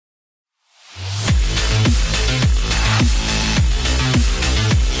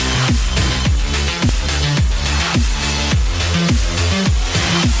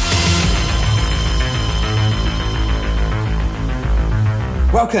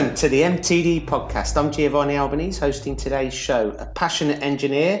Welcome to the MTD podcast. I'm Giovanni Albanese, hosting today's show, a passionate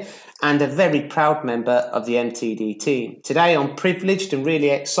engineer and a very proud member of the MTD team. Today, I'm privileged and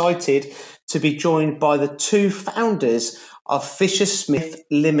really excited to be joined by the two founders of Fisher Smith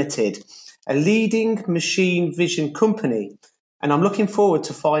Limited, a leading machine vision company. And I'm looking forward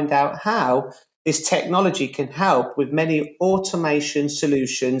to find out how this technology can help with many automation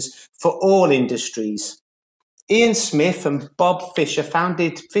solutions for all industries. Ian Smith and Bob Fisher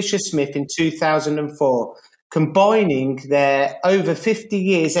founded Fisher Smith in 2004, combining their over 50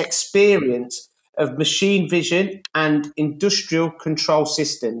 years experience of machine vision and industrial control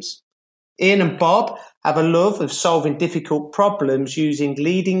systems. Ian and Bob have a love of solving difficult problems using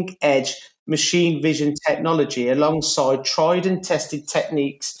leading edge machine vision technology alongside tried and tested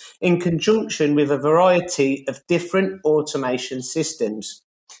techniques in conjunction with a variety of different automation systems.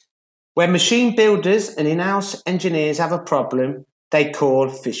 When machine builders and in-house engineers have a problem, they call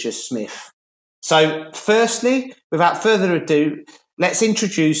Fisher Smith. So firstly, without further ado, let's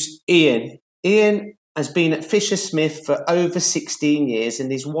introduce Ian. Ian has been at Fisher Smith for over 16 years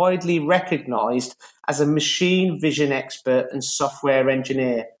and is widely recognised as a machine vision expert and software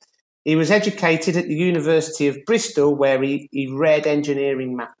engineer. He was educated at the University of Bristol, where he read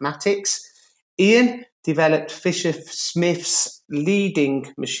engineering mathematics. Ian developed Fisher Smith's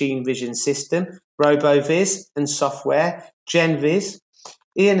leading machine vision system, RoboViz, and software, GenViz.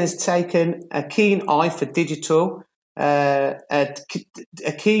 Ian has taken a keen eye for digital, a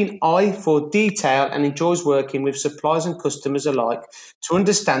keen eye for detail, and enjoys working with suppliers and customers alike to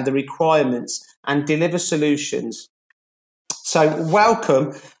understand the requirements and deliver solutions. So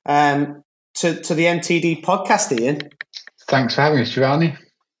welcome to the MTD podcast, Ian. Thanks for having us, Giovanni.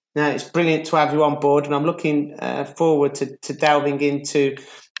 No, it's brilliant to have you on board, and I'm looking forward to delving into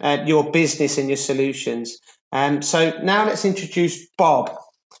your business and your solutions. So now let's introduce Bob.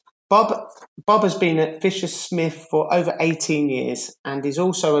 Bob has been at Fisher Smith for over 18 years and is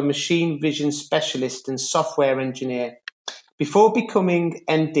also a machine vision specialist and software engineer. Before becoming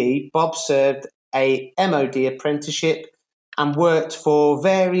MD, Bob served a MOD apprenticeship and worked for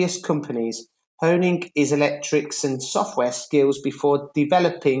various companies, honing his electrics and software skills before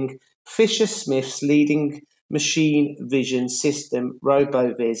developing Fisher Smith's leading machine vision system,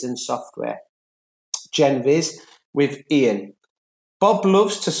 RoboViz, and software, GenViz, with Ian. Bob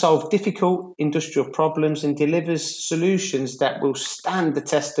loves to solve difficult industrial problems and delivers solutions that will stand the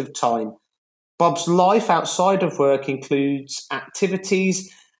test of time. Bob's life outside of work includes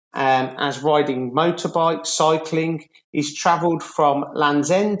activities as riding motorbike, cycling. He's travelled from Land's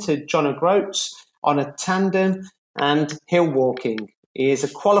End to John O'Groats on a tandem and hill walking. He is a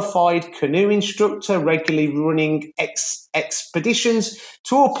qualified canoe instructor, regularly running expeditions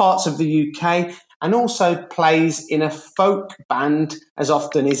to all parts of the UK, and also plays in a folk band as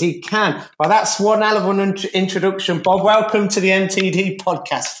often as he can. Well, that's one hell of an introduction, Bob. Welcome to the MTD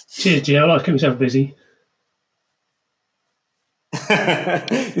podcast. Cheers, Gio. I like to keep myself busy.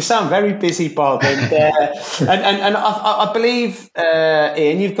 You sound very busy, Bob, and I believe,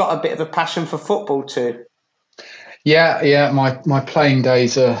 Ian, you've got a bit of a passion for football too. Yeah. My playing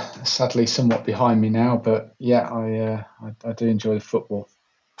days are sadly somewhat behind me now, but yeah, I do enjoy football.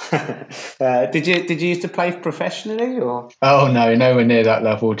 Did you used to play professionally, or? Oh no, nowhere near that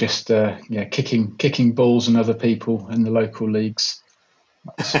level. Just kicking balls and other people in the local leagues.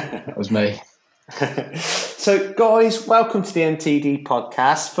 That was me. So, guys, welcome to the MTD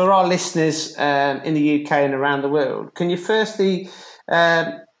podcast. For our listeners in the UK and around the world, can you firstly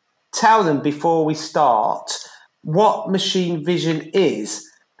tell them, before we start, what machine vision is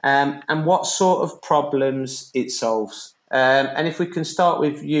and what sort of problems it solves? And if we can start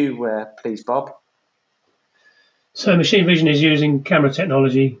with you, please, Bob. So, machine vision is using camera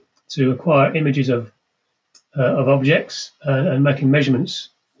technology to acquire images of objects and making measurements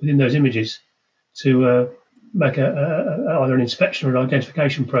within those images to make either an inspection or an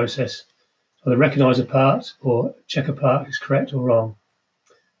identification process, either recognise a part or check a part is correct or wrong,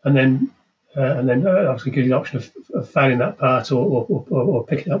 and then obviously give you the option of failing that part or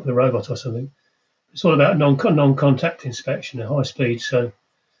picking it up with a robot or something. It's all about non-contact inspection at high speed, so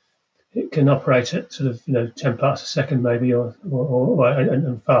it can operate at sort of 10 parts a second maybe, or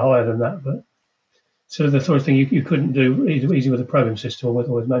and far higher than that, but sort of the sort of thing you couldn't do easy with a probing system or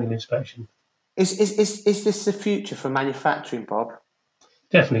with manual inspection. Is this the future for manufacturing, Bob?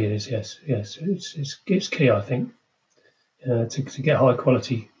 Definitely it is, yes. It's key, I think, to get high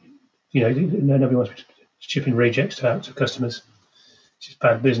quality. Nobody wants to be shipping rejects out to customers. It's just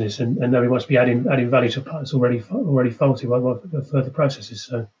bad business, and nobody wants to be adding value to a part that's already faulty by further processes.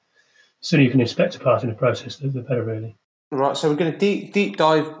 So the sooner you can inspect a part in a process, the better, really. Right, so we're going to deep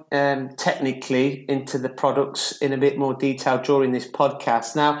dive technically into the products in a bit more detail during this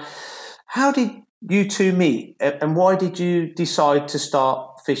podcast. Now, how did you two meet, and why did you decide to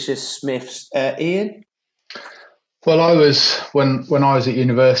start Fisher Smiths, Ian? Well, I was when I was at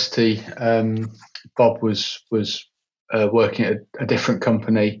university. Bob was working at a different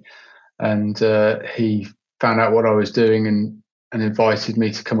company, and he found out what I was doing and invited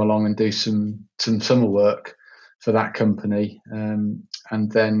me to come along and do some summer work for that company.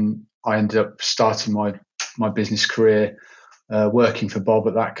 And then I ended up starting my business career working for Bob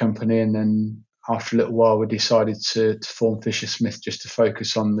at that company. And then after a little while, we decided to form Fisher Smith just to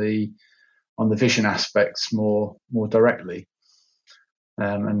focus on the vision aspects more directly,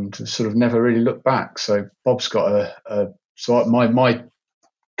 and sort of never really looked back. So Bob's got so my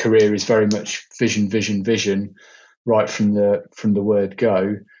career is very much vision, right from the word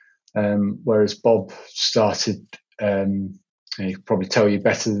go. Whereas Bob started, he could probably tell you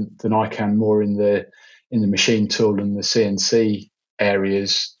better than I can, more in the machine tool and the CNC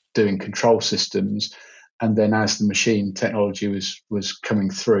areas, doing control systems. And then as the machine technology was coming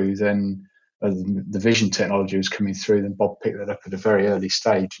through, then the vision technology was coming through, then Bob picked that up at a very early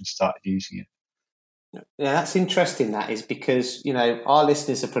stage and started using it. Yeah, that's interesting. That is because our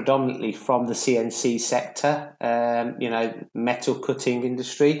listeners are predominantly from the CNC sector, metal cutting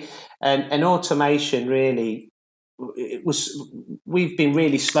industry, and automation. Really, we've been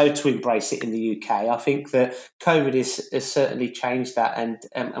really slow to embrace it in the UK. I think that COVID has certainly changed that,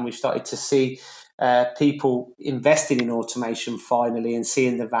 and we've started to see people investing in automation finally and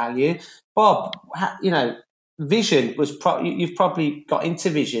seeing the value. Bob, vision was you've probably got into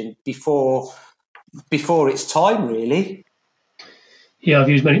vision before its time, really. Yeah, I've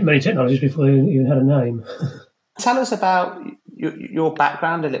used many technologies before they even had a name. Tell us about your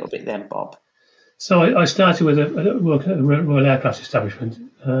background a little bit then, Bob. So I started with working at a Royal Aircraft establishment,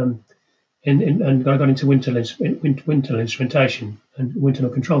 and I got into wind tunnel instrumentation and wind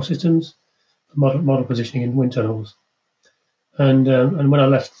tunnel control systems, model positioning in wind tunnels. And when I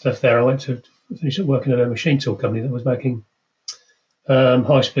left there, I went to finish up working at a machine tool company that was making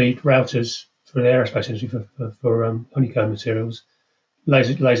high-speed routers for the aerospace industry for honeycomb materials,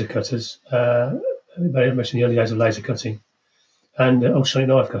 laser cutters, very much in the early days of laser cutting, and ultrasonic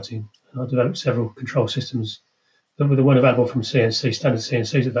knife cutting. And I developed several control systems that weren't available from standard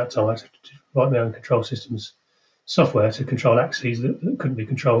CNCs at that time. I had to write my own control systems software to control axes that couldn't be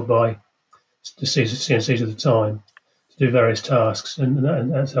controlled by the CNCs at the time to do various tasks.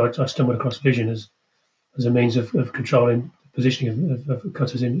 And so I stumbled across vision as a means of controlling the positioning of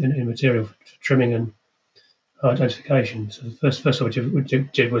cutters in material for trimming and identification. So the first we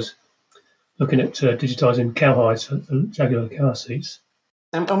did was looking at digitising cowhides for Jaguar car seats.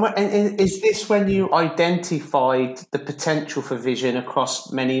 And is this when you identified the potential for vision across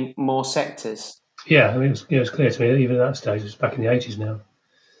many more sectors? Yeah, I mean, it was clear to me, even at that stage, it's back in the 80s now,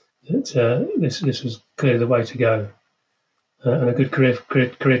 that this was clearly the way to go, and a good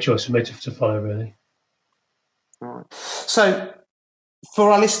career choice for me to follow, really. All right. So,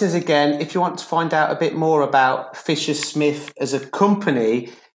 for our listeners again, if you want to find out a bit more about Fisher Smith as a company,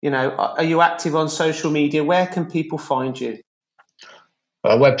 are you active on social media? Where can people find you?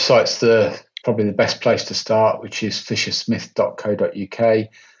 Our website's probably the best place to start, which is fishersmith.co.uk.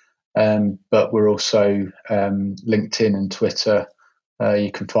 But we're also LinkedIn and Twitter.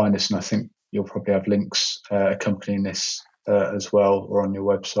 You can find us, and I think you'll probably have links accompanying this as well, or on your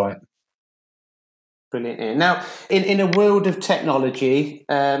website. Brilliant. Now, in a world of technology,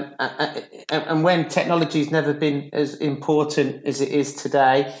 and when technology's never been as important as it is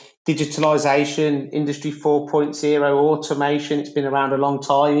today, digitalisation, Industry 4.0, automation, it's been around a long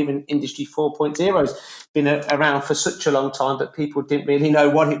time. Even Industry 4.0 has been around for such a long time, but people didn't really know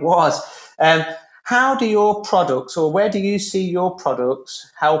what it was. How do your products, or where do you see your products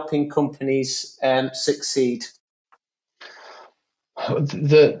helping companies succeed?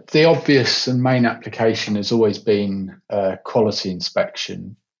 The obvious and main application has always been quality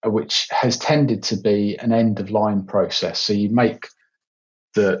inspection, which has tended to be an end-of-line process. So you make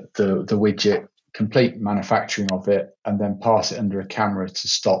the widget, complete manufacturing of it, and then pass it under a camera to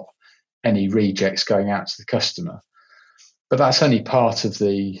stop any rejects going out to the customer. But that's only part of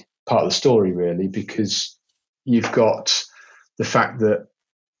the story, really, because you've got the fact that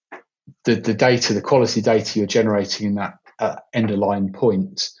the data, the quality data you're generating in that end-of-line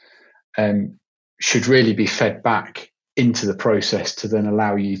point should really be fed back into the process to then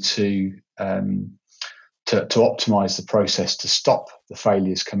allow you to optimize the process to stop the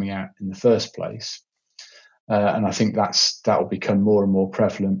failures coming out in the first place. And I think that will become more and more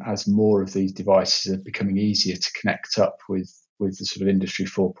prevalent as more of these devices are becoming easier to connect up with the sort of Industry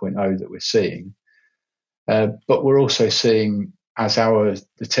 4.0 that we're seeing. But we're also seeing, as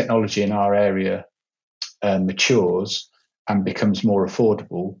the technology in our area matures and becomes more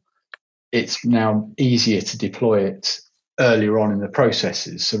affordable, it's now easier to deploy it earlier on in the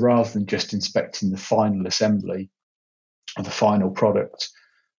processes. So rather than just inspecting the final assembly of the final product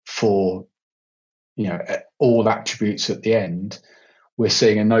for all attributes at the end, we're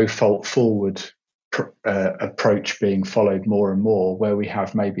seeing a no fault forward approach being followed more and more, where we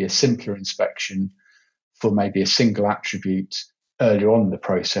have maybe a simpler inspection for maybe a single attribute earlier on in the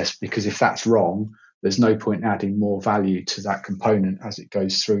process, because if that's wrong, there's no point adding more value to that component as it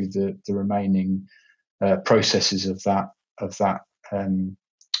goes through the remaining processes of that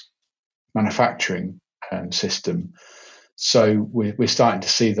manufacturing system. So we're starting to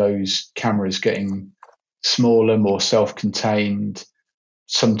see those cameras getting smaller, more self-contained,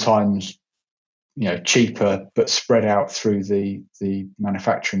 sometimes cheaper, but spread out through the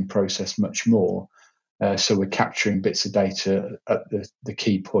manufacturing process much more. So we're capturing bits of data at the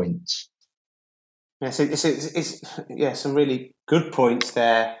key points. Yeah, so it's some really good points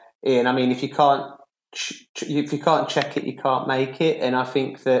there, Ian. I mean, if you can't check it, you can't make it. And I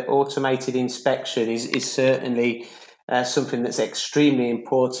think that automated inspection is certainly something that's extremely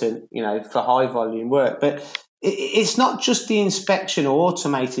important, for high volume work. But it's not just the inspection or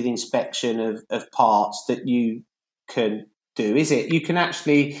automated inspection of parts that you can do, is it? You can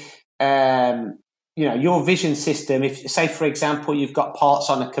actually, your vision system, if, say, for example, you've got parts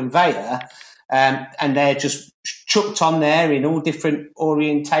on a conveyor, and they're just chucked on there in all different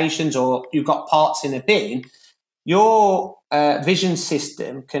orientations, or you've got parts in a bin, your vision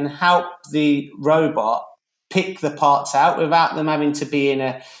system can help the robot pick the parts out without them having to be in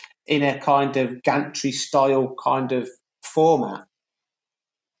a kind of gantry style kind of format.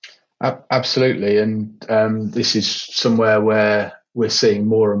 Absolutely, and this is somewhere where we're seeing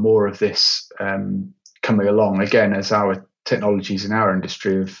more and more of this coming along again as our technologies in our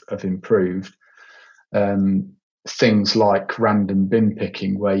industry have improved. Things like random bin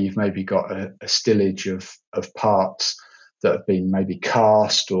picking, where you've maybe got a stillage of parts that have been maybe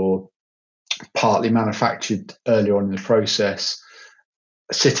cast or partly manufactured earlier on in the process,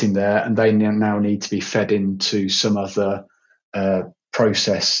 sitting there, and they now need to be fed into some other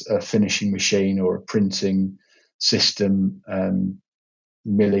process, a finishing machine or a printing system,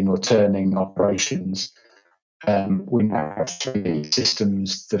 milling or turning operations. We now have 3D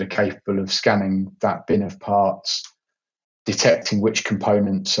systems that are capable of scanning that bin of parts, detecting which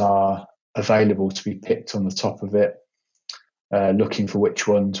components are available to be picked on the top of it, looking for which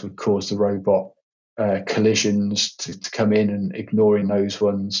ones would cause the robot collisions to come in and ignoring those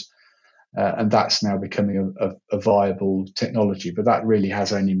ones. And that's now becoming a viable technology. But that really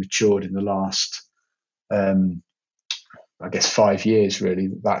has only matured in the last, 5 years, really.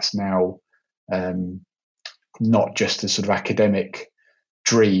 That's now not just a sort of academic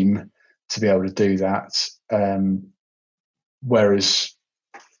dream to be able to do that. Whereas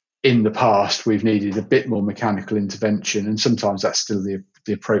in the past, we've needed a bit more mechanical intervention, and sometimes that's still the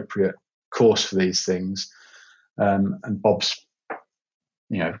appropriate course for these things. And Bob's,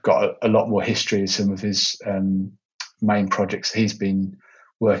 got a lot more history. In some of his main projects he's been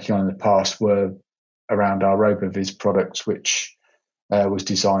working on in the past were around our RoboViz products, which was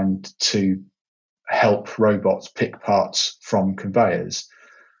designed to help robots pick parts from conveyors.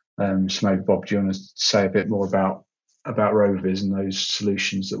 So maybe, Bob, do you want to say a bit more about RoboViz and those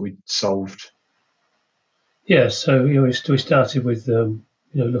solutions that we solved? Yeah, so we started with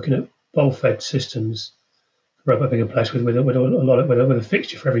looking at bowl-fed systems, robot picking place with a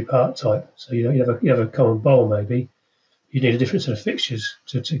fixture for every part type. So you have a common bowl maybe. You need a different set of fixtures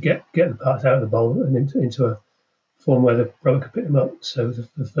to get the parts out of the bowl and into a form where the robot could pick them up. So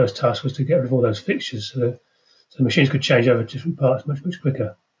the first task was to get rid of all those fixtures so the machines could change over different parts much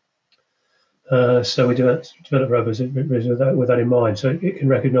quicker. So we developed robots with that in mind. So it can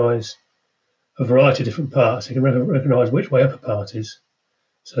recognise a variety of different parts. It can recognise which way up a part is.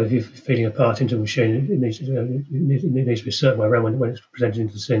 So if you're feeding a part into a machine, it needs to be a certain way around when it's presented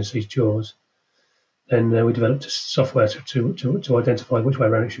into the CNC's jaws. Then we developed software to identify which way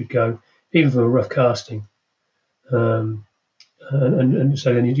around it should go, even from a rough casting. And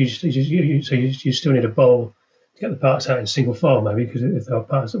so then you still need a bowl to get the parts out in single file, maybe, because if there are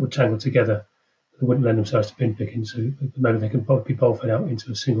parts that would tangle together, they wouldn't lend themselves to bin picking. So maybe they can be bowl fed out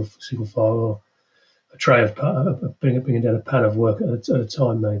into a single file, or a tray of bringing down a pan of work at a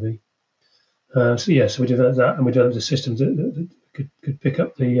time, maybe. So we developed that, and we developed a system that could pick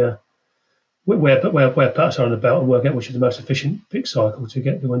up the where parts are on the belt and work out which is the most efficient pick cycle to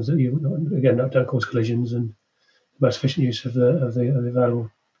get the ones that you again don't cause collisions and the most efficient use of the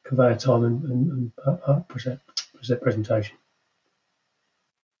available conveyor time and part presentation.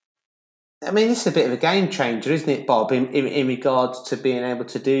 I mean, this is a bit of a game changer, isn't it, Bob, in regards to being able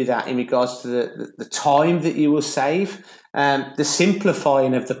to do that, in regards to the time that you will save, the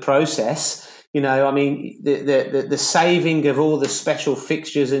simplifying of the process. You know, I mean, the saving of all the special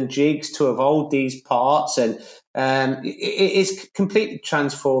fixtures and jigs to avoid these parts, and it's completely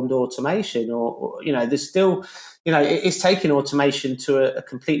transformed automation. Or you know, there's still, you know, it's taking automation to a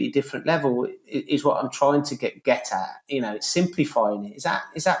completely different level. Is what I'm trying to get at. You know, it's simplifying it. Is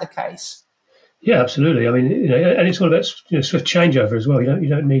that the case? Yeah, absolutely. I mean, you know, and it's all about swift changeover as well. You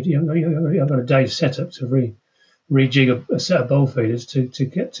haven't got a day's setup to rejig a set of bowl feeders to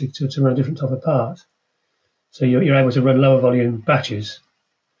get to run a different type of part. So you're able to run lower volume batches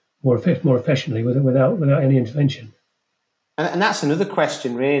more efficiently without any intervention. And that's another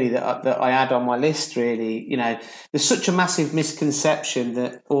question, really, that I had on my list, really. You know, there's such a massive misconception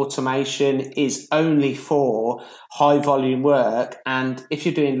that automation is only for high volume work. And if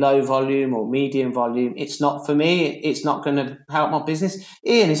you're doing low volume or medium volume, it's not for me. It's not going to help my business.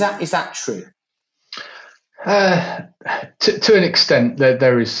 Ian, is that true? To an extent,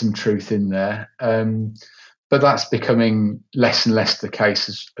 there is some truth in there. But that's becoming less and less the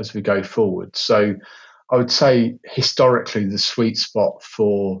case as we go forward. So I would say historically the sweet spot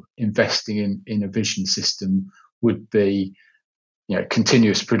for investing in a vision system would be, you know,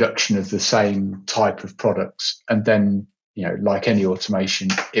 continuous production of the same type of products. And then, you know, like any automation,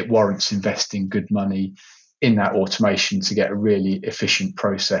 it warrants investing good money in that automation to get a really efficient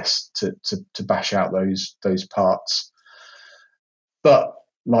process to bash out those parts. But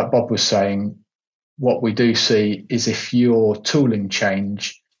like Bob was saying, what we do see is if your tooling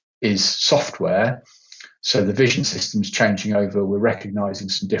change is software, so the vision system's changing over, we're recognizing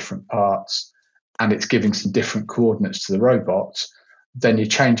some different parts and it's giving some different coordinates to the robots, then your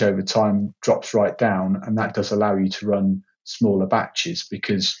changeover time drops right down, and that does allow you to run smaller batches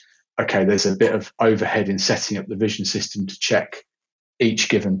because, okay, there's a bit of overhead in setting up the vision system to check each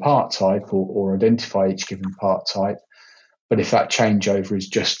given part type or identify each given part type. But if that changeover is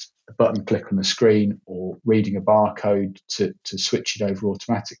just a button click on the screen or reading a barcode to switch it over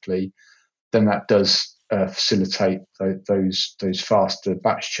automatically, then that does facilitate those faster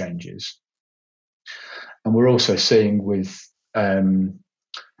batch changes. And we're also seeing with the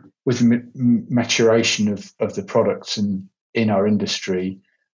maturation of the products in our industry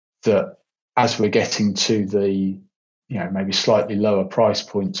that as we're getting to the, you know, maybe slightly lower price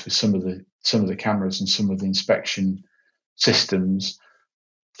points with some of the cameras and some of the inspection systems,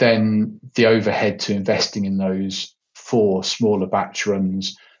 then the overhead to investing in those for smaller batch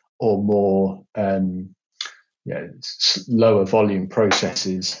runs or more lower volume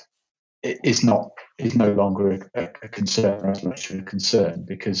processes is no longer a concern, or as much of a concern,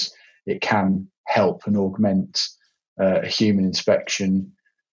 because it can help and augment a human inspection.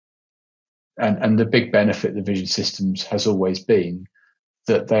 And the big benefit of the vision systems has always been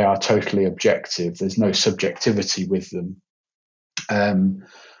that they are totally objective. There's no subjectivity with them,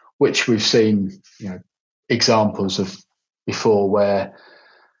 which we've seen, you know, examples of before where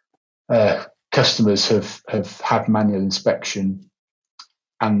customers have had manual inspection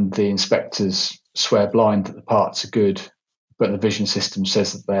and the inspectors swear blind that the parts are good, but the vision system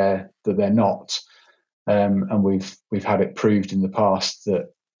says that they're not. And we've had it proved in the past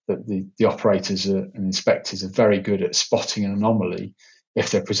that the operators and inspectors are very good at spotting an anomaly if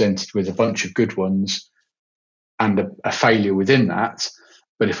they're presented with a bunch of good ones and a failure within that.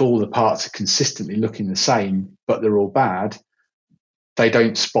 But if all the parts are consistently looking the same, but they're all bad, they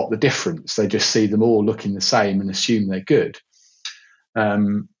don't spot the difference. They just see them all looking the same and assume they're good.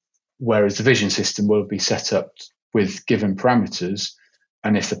 Whereas the vision system will be set up with given parameters,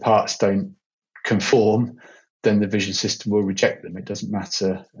 and if the parts don't conform, then the vision system will reject them. It doesn't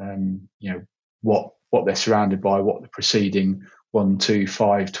matter, what they're surrounded by, what the preceding 1, 2,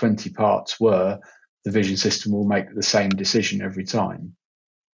 5, 20 parts were. The vision system will make the same decision every time.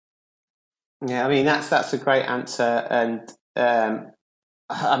 Yeah, I mean that's a great answer, and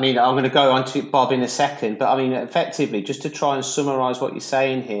I mean I'm going to go on to Bob in a second, but I mean effectively, just to try and summarise what you're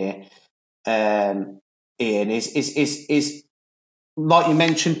saying here, Ian, is like you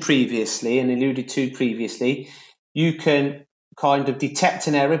mentioned previously and alluded to previously, you can kind of detect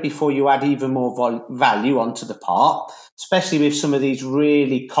an error before you add even more value onto the part, especially with some of these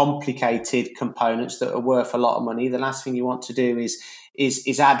really complicated components that are worth a lot of money. The last thing you want to do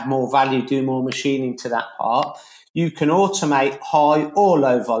is add more value, do more machining to that part. you can automate high or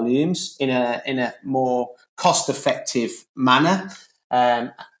low volumes in a more cost-effective manner.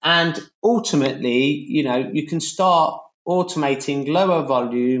 And ultimately, you can start automating lower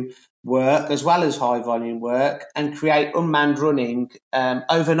volume work as well as high volume work and create unmanned running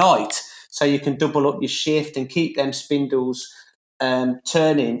overnight. So you can double up your shift and keep them spindles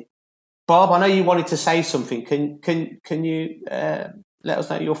turning. Bob, I know you wanted to say something. Can you let us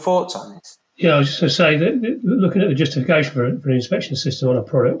know your thoughts on this? Yeah, I was just going to say that looking at the justification for an inspection system on a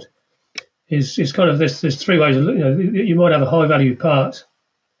product is kind of there's three ways of you might have a high value part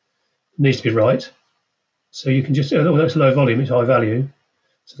that needs to be right, so you can just although it's low volume, it's high value,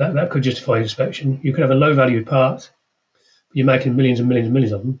 so that could justify inspection. You could have a low value part, but you're making millions and millions and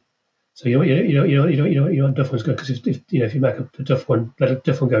millions of them, so you don't want duff ones go, because if you make a duff one, let a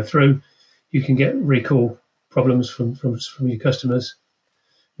duff one go through, you can get recall problems from your customers.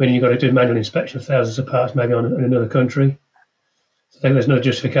 Meaning you've got to do manual inspection of thousands of parts, maybe in another country. So I think there's no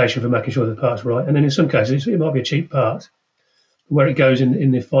justification for making sure the part's right. And then in some cases, it might be a cheap part. Where it goes in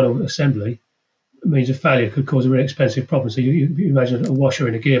the final assembly, it means a failure could cause a really expensive problem. So you imagine a washer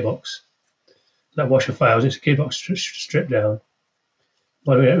in a gearbox. That washer fails, it's a gearbox stripped down.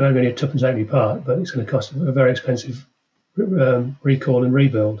 Might be only a tuppence halfpenny part, but it's going to cost a very expensive recall and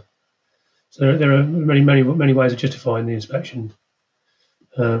rebuild. So there are many ways of justifying the inspection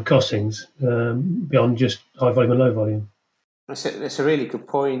costings beyond just high volume and low volume. That's a really good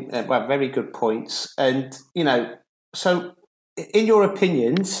point. Well, very good points. And so in your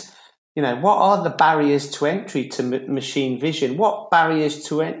opinions, what are the barriers to entry to machine vision? What barriers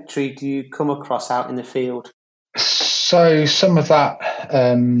to entry do you come across out in the field? So some of that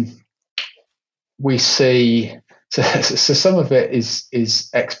we see. So some of it is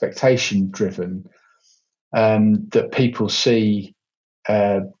expectation driven. That people see.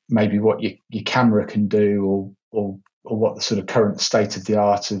 Maybe what your camera can do, or what the sort of current state of the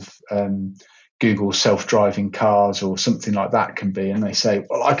art of Google self-driving cars or something like that can be, and they say,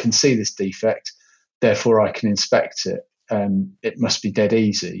 well, I can see this defect, therefore I can inspect it. It must be dead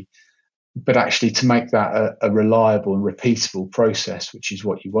easy. But actually, to make that a reliable and repeatable process, which is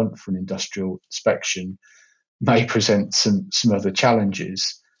what you want for an industrial inspection, may present some other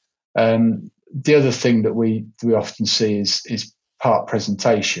challenges. The other thing that we often see is part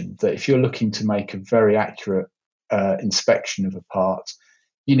presentation, that if you're looking to make a very accurate inspection of a part,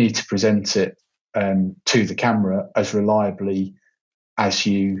 you need to present it to the camera as reliably as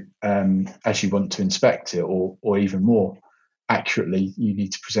you want to inspect it, or even more accurately, you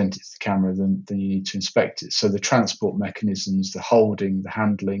need to present it to the camera than you need to inspect it. So the transport mechanisms, the holding, the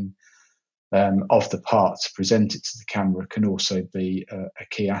handling of the part to present it to the camera can also be a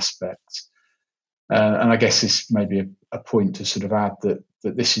key aspect. And I guess this may be a point to sort of add that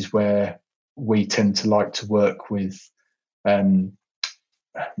this is where we tend to like to work with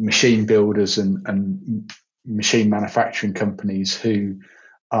machine builders and machine manufacturing companies who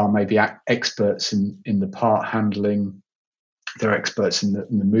are maybe experts in the part handling. They're experts in the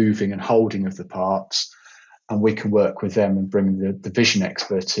moving and holding of the parts, and we can work with them and bring the vision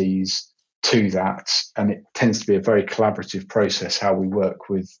expertise to that. And it tends to be a very collaborative process how we work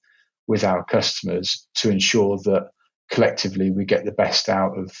with our customers to ensure that collectively we get the best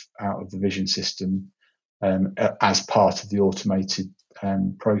out of the vision system as part of the automated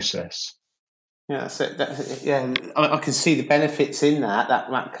process. Yeah, I can see the benefits in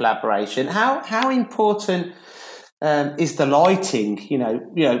that collaboration. How important is the lighting?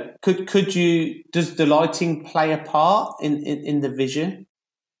 Does the lighting play a part in the vision?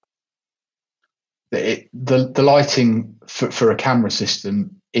 The lighting for a camera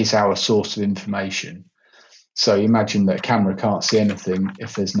system is our source of information. So imagine that a camera can't see anything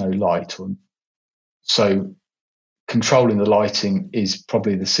if there's no light on. So controlling the lighting is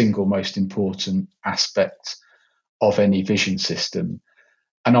probably the single most important aspect of any vision system,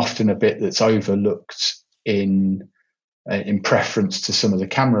 and often a bit that's overlooked in preference to some of the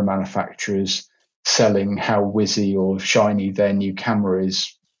camera manufacturers selling how whizzy or shiny their new camera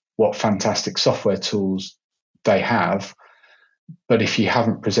is, what fantastic software tools they have. But if you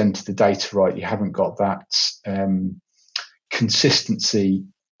haven't presented the data right, you haven't got that consistency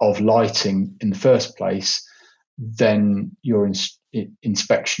of lighting in the first place, then your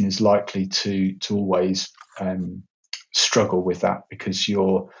inspection is likely to always struggle with that, because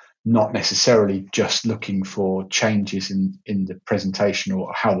you're not necessarily just looking for changes in the presentation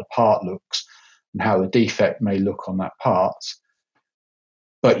or how the part looks and how the defect may look on that part,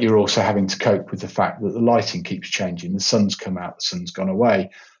 but you're also having to cope with the fact that the lighting keeps changing. The sun's come out, the sun's gone away.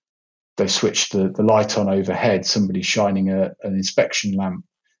 They switched the light on overhead. Somebody's shining an inspection lamp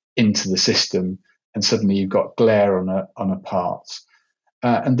into the system, and suddenly you've got glare on a part.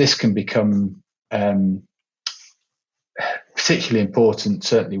 And this can become particularly important,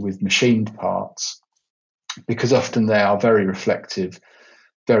 certainly with machined parts, because often they are very reflective,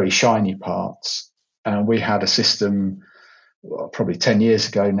 very shiny parts. We had a system probably 10 years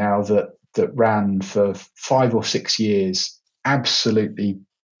ago now that ran for 5 or 6 years absolutely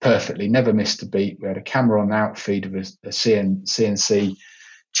perfectly, never missed a beat. We had a camera on the outfeed of a CNC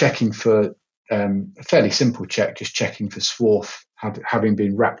checking for a fairly simple check, just checking for swarf having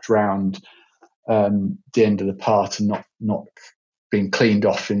been wrapped round the end of the part and not being cleaned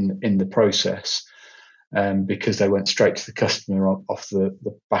off in the process, because they went straight to the customer off the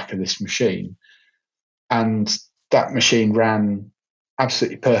back of this machine. And that machine ran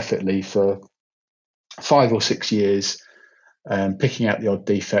absolutely perfectly for 5 or 6 years, picking out the odd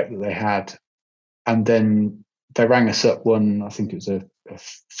defect that they had. And then they rang us up I think it was a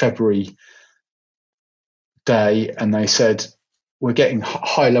February day, and they said, we're getting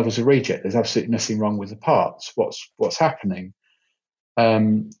high levels of reject. There's absolutely nothing wrong with the parts. What's happening?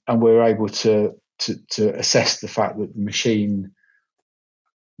 And we were able to assess the fact that the machine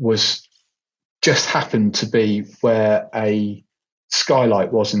was just happened to be where a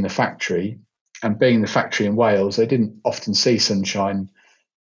skylight was in the factory, and being the factory in Wales, they didn't often see sunshine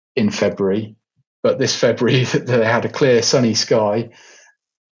in February, but this February they had a clear sunny sky,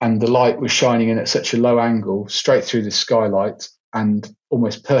 and the light was shining in at such a low angle straight through the skylight and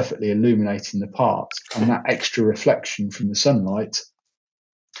almost perfectly illuminating the part, and that extra reflection from the sunlight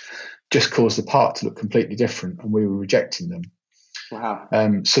just caused the part to look completely different, and we were rejecting them. Wow.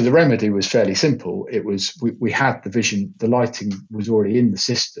 So the remedy was fairly simple. It was we had the vision, the lighting was already in the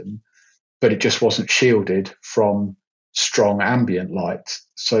system, but it just wasn't shielded from strong ambient light.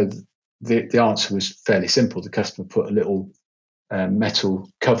 So the answer was fairly simple. The customer put a little metal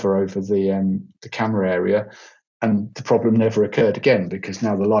cover over the camera area, and the problem never occurred again, because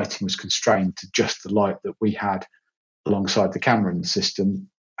now the lighting was constrained to just the light that we had alongside the camera in the system,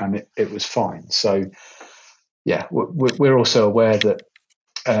 and it was fine. So yeah, we're also aware that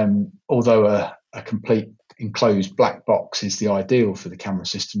although a complete enclosed black box is the ideal for the camera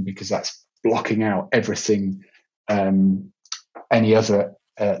system, because that's blocking out everything, any other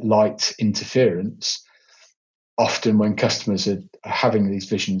light interference, often when customers are having these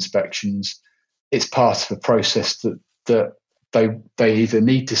vision inspections, it's part of a process that they either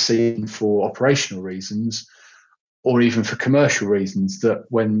need to see for operational reasons or even for commercial reasons, that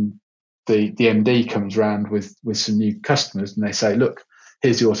when the MD comes around with some new customers and they say, look,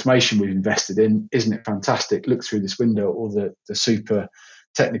 here's the automation we've invested in, isn't it fantastic? Look through this window, all the super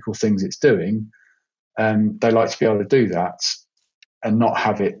technical things it's doing. They like to be able to do that and not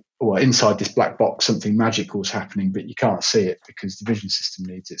have it, well, inside this black box, something magical is happening, but you can't see it because the vision system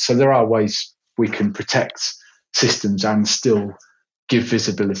needs it. So there are ways we can protect systems and still give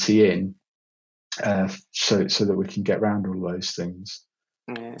visibility in, so that we can get around all those things.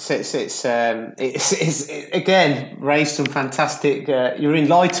 Yeah, so it's again raised some fantastic. You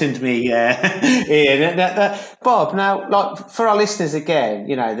enlightened me, Ian. Bob, now, like for our listeners again,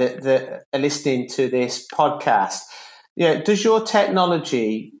 that are listening to this podcast, does your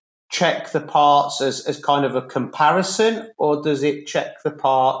technology check the parts as kind of a comparison, or does it check the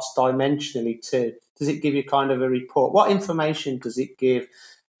parts dimensionally too? Does it give you kind of a report? What information does it give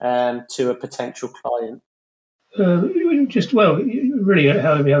to a potential client? Really,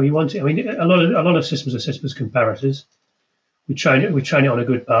 however you want it. I mean, a lot of systems are systems comparators. We train it on a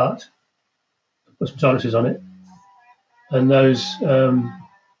good part, put some tolerances on it, and those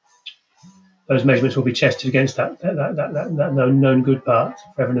measurements will be tested against that known good part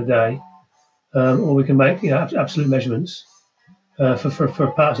forever and a day. Or we can make absolute measurements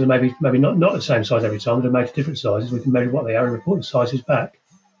for parts that maybe not the same size every time. They're made to different sizes. We can measure what they are and report the sizes back.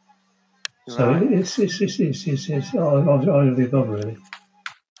 So right. It's all of the above, really.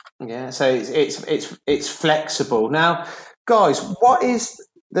 Yeah, so it's flexible. Now, guys, what is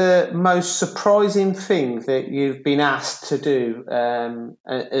the most surprising thing that you've been asked to do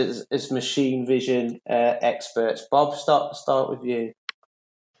as machine vision experts? Bob, start with you.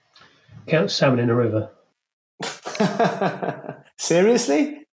 Count salmon in a river.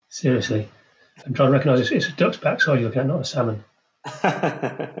 Seriously? Seriously. I'm trying to recognise it's a duck's backside you're looking at, not a salmon.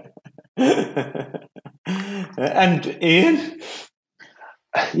 And Ian?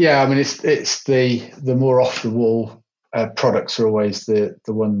 Yeah, I mean, it's the more off the wall products are always the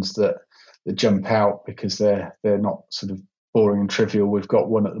ones that jump out, because they're not sort of boring and trivial. We've got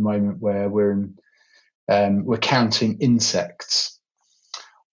one at the moment where we're counting insects,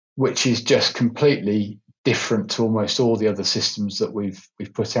 which is just completely different to almost all the other systems that we've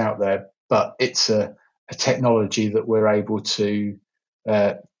put out there. but it's a technology that we're able to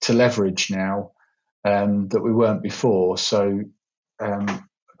leverage now that we weren't before. So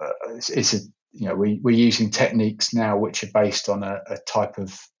it's a we're using techniques now which are based on a type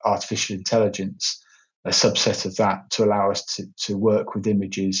of artificial intelligence, a subset of that, to allow us to work with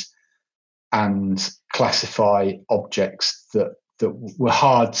images and classify objects that were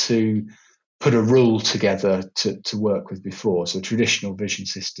hard to put a rule together to work with before. So traditional vision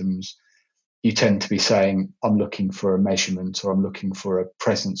systems, you tend to be saying, I'm looking for a measurement, or I'm looking for a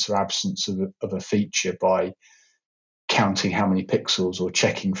presence or absence of a feature by counting how many pixels, or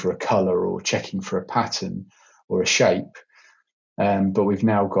checking for a color, or checking for a pattern or a shape. But we've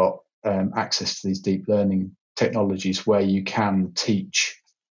now got access to these deep learning technologies where you can teach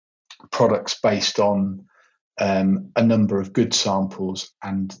products based on a number of good samples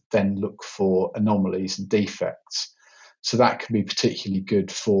and then look for anomalies and defects. So that can be particularly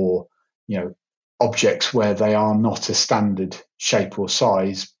good for, objects where they are not a standard shape or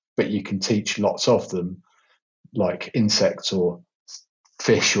size, but you can teach lots of them, like insects or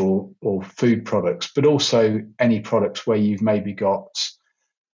fish or food products, but also any products where you've maybe got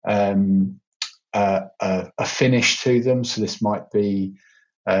a finish to them. So this might be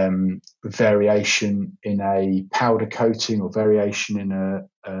variation in a powder coating, or variation in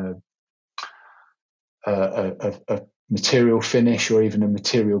a material finish, or even a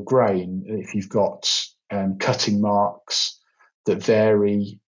material grain. If you've got cutting marks that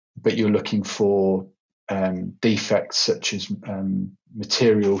vary, but you're looking for defects such as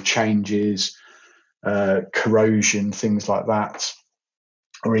material changes, corrosion, things like that,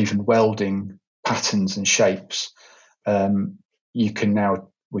 or even welding patterns and shapes, we can now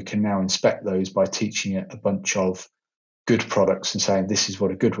inspect those by teaching it a bunch of good products and saying, this is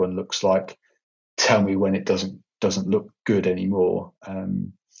what a good one looks like. Tell me when it doesn't look good anymore.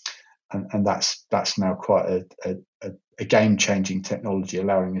 And that's now quite a game-changing technology,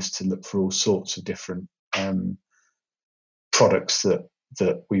 allowing us to look for all sorts of different products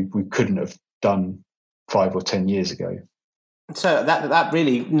that we couldn't have done 5 or 10 years ago. So that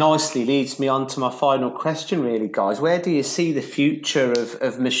really nicely leads me on to my final question, really, guys. Where do you see the future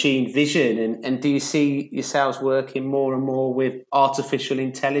of machine vision, and do you see yourselves working more and more with artificial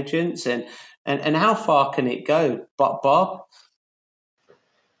intelligence, and how far can it go, Bob?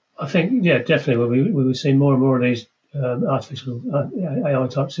 I think, definitely. We will see more and more of these artificial AI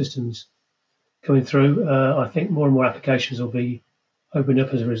type systems coming through. I think more and more applications will be opened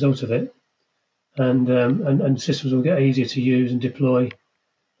up as a result of it. And systems will get easier to use and deploy, and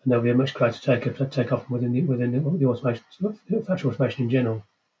there'll be a much greater take off within the automation, factory automation in general.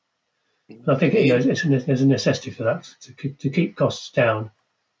 And I think there's a necessity for that to keep costs down.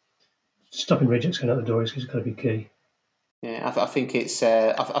 Stopping rejects going out the door is going to be key. Yeah, I think it's.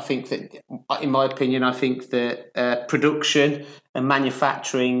 I think that, in my opinion, I think that production and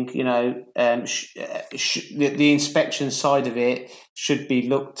manufacturing, the inspection side of it should be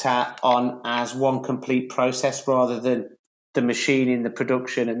looked at on as one complete process, rather than the machining, the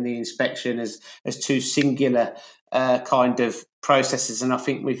production, and the inspection as two singular kind of processes. And I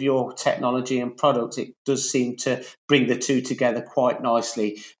think with your technology and products, it does seem to bring the two together quite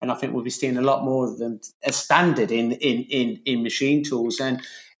nicely. And I think we'll be seeing a lot more of them as standard in machine tools. And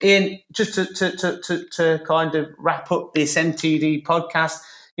Ian, just to kind of wrap up this MTD podcast,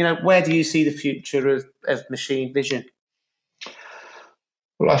 where do you see the future of machine vision?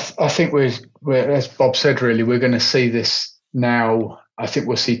 Well, I think we're, as Bob said, really, we're going to see this now. I think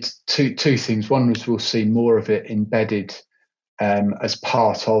we'll see two things. One is we'll see more of it embedded as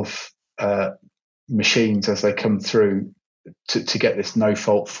part of machines as they come through to get this no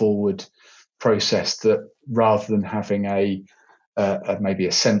fault forward process, that rather than having maybe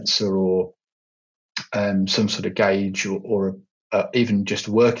a sensor or some sort of gauge or even just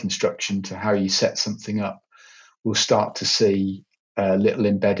a work instruction to how you set something up, we'll start to see little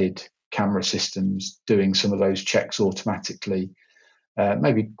embedded camera systems doing some of those checks automatically.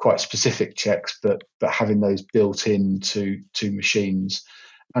 Maybe quite specific checks, but having those built into machines,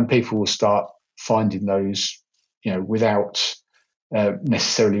 and people will start finding those, without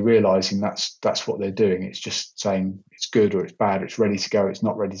necessarily realizing that's what they're doing. It's just saying it's good or it's bad, it's ready to go, it's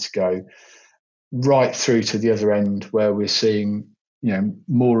not ready to go, right through to the other end, where we're seeing,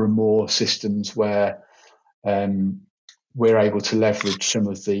 more and more systems where we're able to leverage some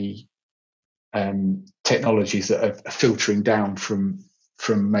of the technologies that are filtering down from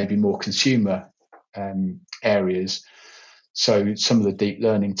maybe more consumer areas. So some of the deep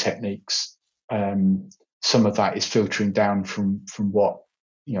learning techniques, some of that is filtering down from what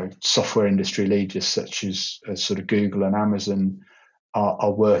software industry leaders such as sort of Google and Amazon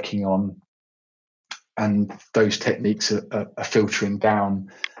are working on and those techniques are filtering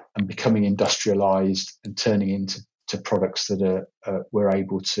down and becoming industrialized and turning into products that we're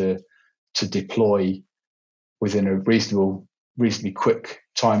able to deploy within a reasonably quick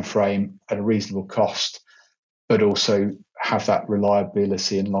time frame at a reasonable cost, but also have that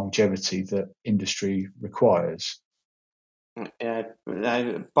reliability and longevity that industry requires.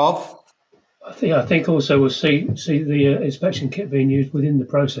 Bob? I think also we'll see the inspection kit being used within the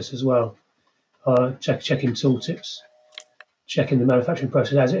process as well. Checking tooltips, checking the manufacturing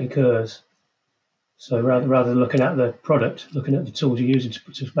process as it occurs. So rather than looking at the product, looking at the tools you're using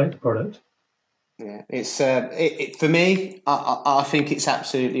to make the product. Yeah, it's for me. I think it's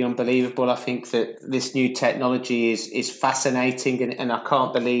absolutely unbelievable. I think that this new technology is fascinating, and I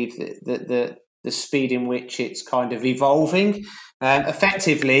can't believe that the speed in which it's kind of evolving.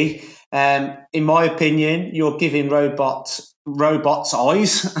 Effectively, in my opinion, you're giving robots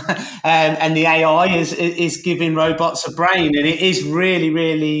eyes, and the AI is giving robots a brain, and it is really,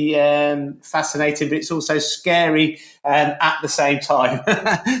 really fascinating, but it's also scary at the same time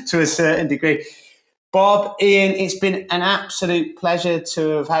to a certain degree. Bob, Ian, it's been an absolute pleasure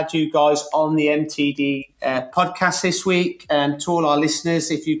to have had you guys on the MTD podcast this week. To all our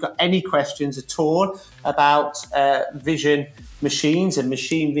listeners, if you've got any questions at all about vision machines and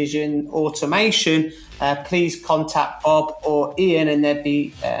machine vision automation, please contact Bob or Ian, and they'd be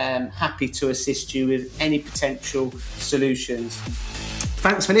happy to assist you with any potential solutions.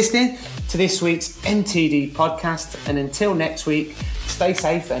 Thanks for listening to this week's MTD podcast, and until next week, stay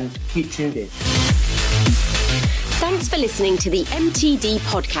safe and keep tuned in. Thanks for listening to the MTD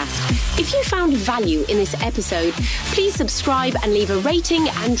podcast. If you found value in this episode, please subscribe and leave a rating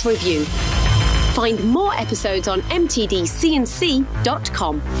and review. Find more episodes on mtdcnc.com.